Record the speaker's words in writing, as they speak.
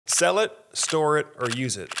Sell it, store it, or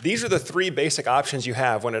use it. These are the three basic options you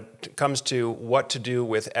have when it comes to what to do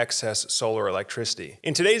with excess solar electricity.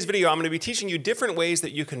 In today's video, I'm going to be teaching you different ways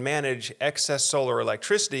that you can manage excess solar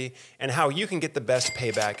electricity and how you can get the best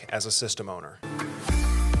payback as a system owner.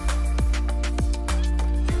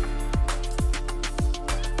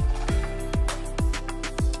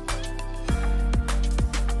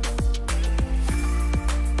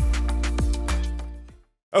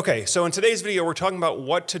 Okay, so in today's video, we're talking about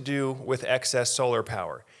what to do with excess solar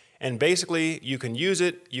power. And basically, you can use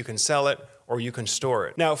it, you can sell it, or you can store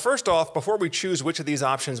it. Now, first off, before we choose which of these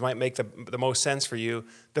options might make the most sense for you,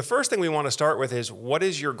 the first thing we want to start with is, what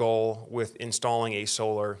is your goal with installing a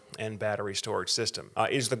solar and battery storage system?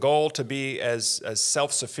 Is the goal to be as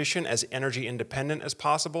self-sufficient, as energy independent as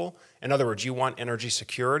possible? In other words, you want energy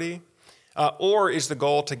security? Or is the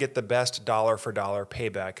goal to get the best dollar-for-dollar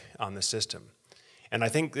payback on the system? And I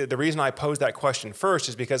think the reason I pose that question first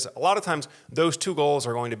is because a lot of times those two goals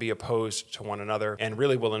are going to be opposed to one another and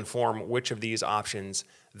really will inform which of these options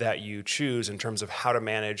that you choose in terms of how to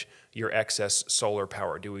manage your excess solar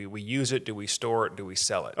power. Do we use it? Do we store it? Do we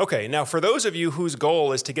sell it? Okay, now for those of you whose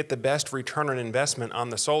goal is to get the best return on investment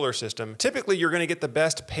on the solar system, typically you're going to get the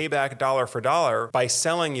best payback dollar for dollar by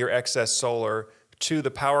selling your excess solar to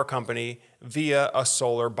the power company via a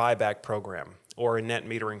solar buyback program or a net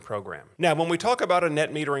metering program. Now, when we talk about a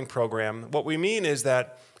net metering program, what we mean is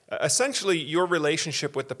that essentially your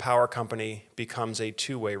relationship with the power company becomes a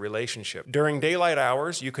two-way relationship. During daylight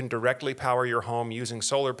hours, you can directly power your home using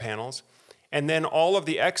solar panels, and then all of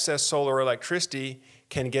the excess solar electricity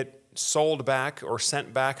can get sold back or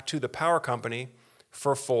sent back to the power company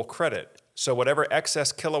for full credit. So whatever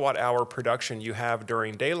excess kilowatt hour production you have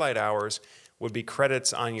during daylight hours would be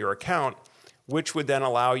credits on your account, which would then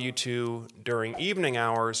allow you to, during evening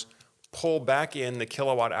hours, pull back in the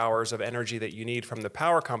kilowatt hours of energy that you need from the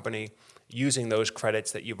power company using those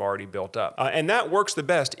credits that you've already built up. And that works the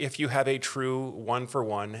best if you have a true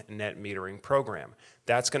one-for-one net metering program.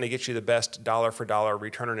 That's going to get you the best dollar-for-dollar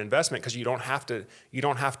return on investment because you don't have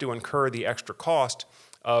to incur the extra cost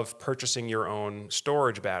of purchasing your own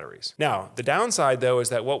storage batteries. Now, the downside though is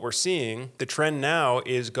that what we're seeing, the trend now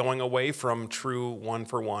is going away from true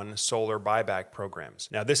one-for-one solar buyback programs.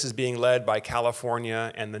 Now, this is being led by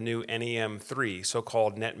California and the new NEM3,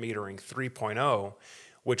 so-called Net Metering 3.0,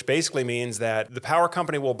 which basically means that the power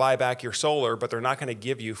company will buy back your solar, but they're not going to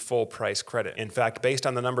give you full price credit. In fact, based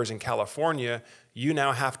on the numbers in California, you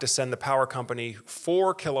now have to send the power company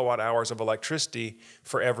 4 kilowatt hours of electricity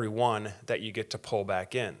for every one that you get to pull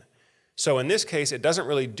back in. So in this case, it doesn't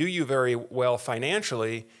really do you very well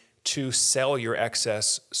financially to sell your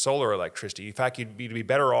excess solar electricity. In fact, you'd be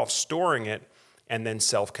better off storing it and then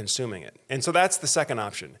self-consuming it. And so that's the second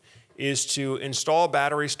option, is to install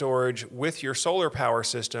battery storage with your solar power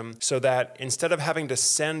system so that instead of having to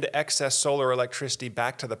send excess solar electricity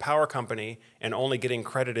back to the power company and only getting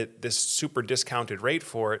credited this super discounted rate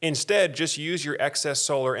for it, instead just use your excess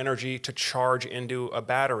solar energy to charge into a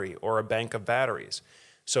battery or a bank of batteries.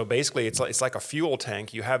 So basically, it's like a fuel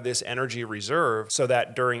tank. You have this energy reserve so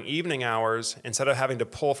that during evening hours, instead of having to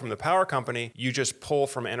pull from the power company, you just pull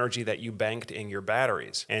from energy that you banked in your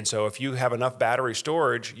batteries. And so if you have enough battery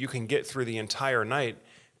storage, you can get through the entire night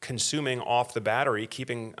consuming off the battery,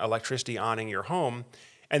 keeping electricity on in your home.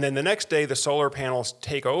 And then the next day, the solar panels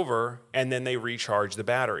take over and then they recharge the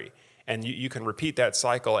battery. And you can repeat that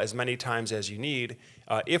cycle as many times as you need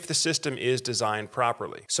if the system is designed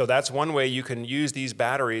properly. So that's one way you can use these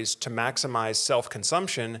batteries to maximize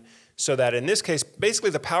self-consumption so that in this case, basically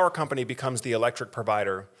the power company becomes the electric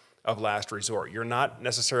provider of last resort. You're not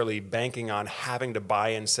necessarily banking on having to buy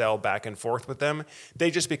and sell back and forth with them.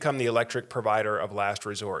 They just become the electric provider of last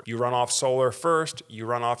resort. You run off solar first, you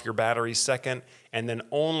run off your batteries second, and then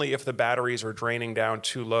only if the batteries are draining down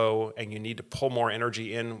too low and you need to pull more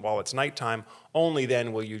energy in while it's nighttime, only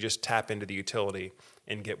then will you just tap into the utility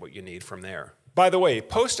and get what you need from there. By the way,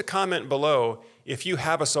 post a comment below if you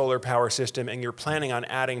have a solar power system and you're planning on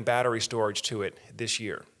adding battery storage to it this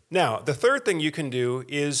year. Now, the third thing you can do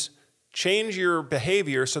is change your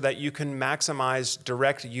behavior so that you can maximize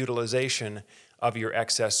direct utilization of your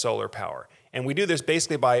excess solar power. And we do this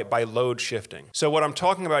basically by load shifting. So what I'm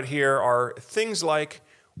talking about here are things like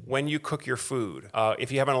when you cook your food,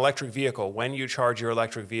 if you have an electric vehicle, when you charge your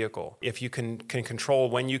electric vehicle, if you can control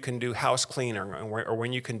when you can do house cleaning or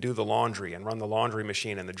when you can do the laundry and run the laundry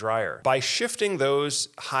machine and the dryer. By shifting those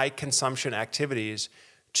high consumption activities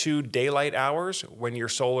to daylight hours when your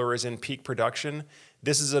solar is in peak production,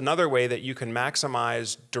 This is another way that you can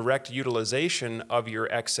maximize direct utilization of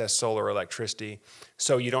your excess solar electricity,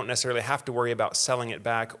 so you don't necessarily have to worry about selling it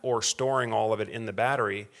back or storing all of it in the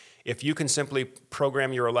battery. If you can simply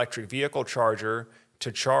program your electric vehicle charger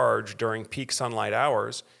to charge during peak sunlight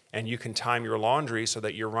hours, and you can time your laundry so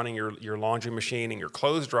that you're running your laundry machine and your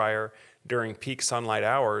clothes dryer during peak sunlight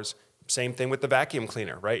hours. Same thing with the vacuum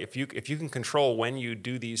cleaner, right? If you can control when you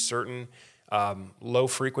do these certain low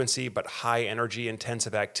frequency but high energy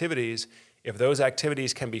intensive activities, if those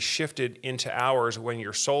activities can be shifted into hours when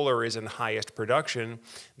your solar is in highest production,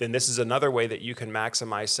 then this is another way that you can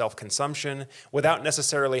maximize self-consumption without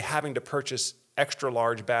necessarily having to purchase extra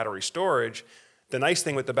large battery storage. The nice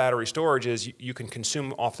thing with the battery storage is you can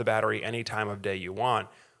consume off the battery any time of day you want,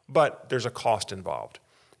 but there's a cost involved.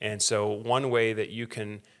 And so one way that you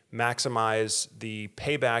can maximize the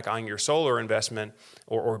payback on your solar investment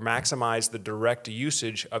or maximize the direct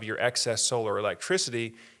usage of your excess solar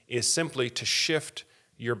electricity is simply to shift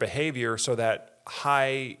your behavior so that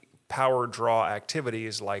high power draw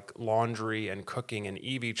activities like laundry and cooking and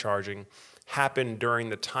EV charging happen during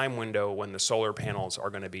the time window when the solar panels are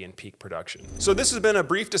going to be in peak production. So this has been a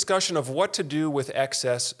brief discussion of what to do with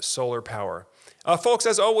excess solar power. Folks,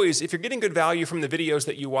 as always, if you're getting good value from the videos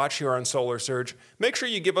that you watch here on Solar Surge, make sure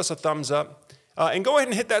you give us a thumbs up. And go ahead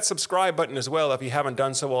and hit that subscribe button as well if you haven't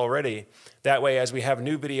done so already. That way, as we have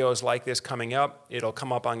new videos like this coming up, it'll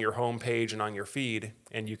come up on your home page and on your feed,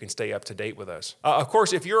 and you can stay up to date with us. Of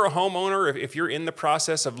course, if you're a homeowner, if you're in the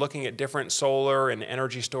process of looking at different solar and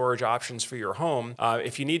energy storage options for your home,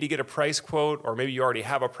 if you need to get a price quote, or maybe you already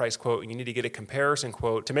have a price quote and you need to get a comparison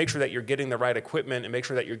quote to make sure that you're getting the right equipment and make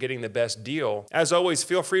sure that you're getting the best deal, as always,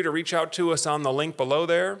 feel free to reach out to us on the link below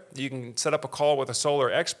there. You can set up a call with a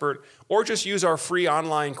solar expert or just use our free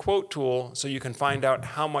online quote tool so you can find out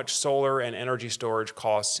how much solar and energy storage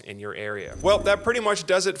costs in your area. Well, that pretty much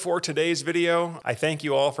does it for today's video. I thank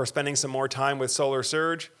you all for spending some more time with Solar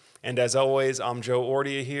Surge. And as always, I'm Joe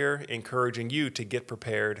Ordia here, encouraging you to get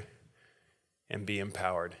prepared and be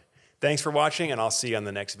empowered. Thanks for watching, and I'll see you on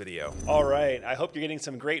the next video. All right, I hope you're getting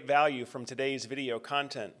some great value from today's video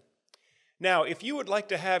content. Now, if you would like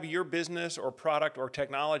to have your business or product or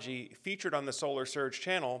technology featured on the Solar Surge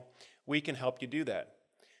channel, we can help you do that.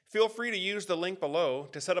 Feel free to use the link below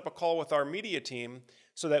to set up a call with our media team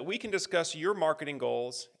so that we can discuss your marketing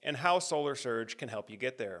goals and how Solar Surge can help you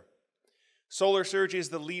get there. Solar Surge is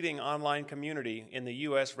the leading online community in the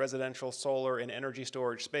U.S. residential solar and energy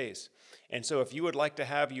storage space. And so if you would like to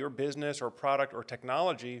have your business or product or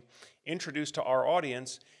technology introduced to our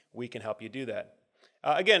audience, we can help you do that.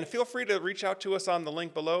 Again, feel free to reach out to us on the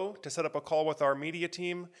link below to set up a call with our media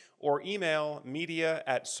team or email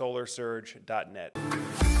media@solarsurge.net.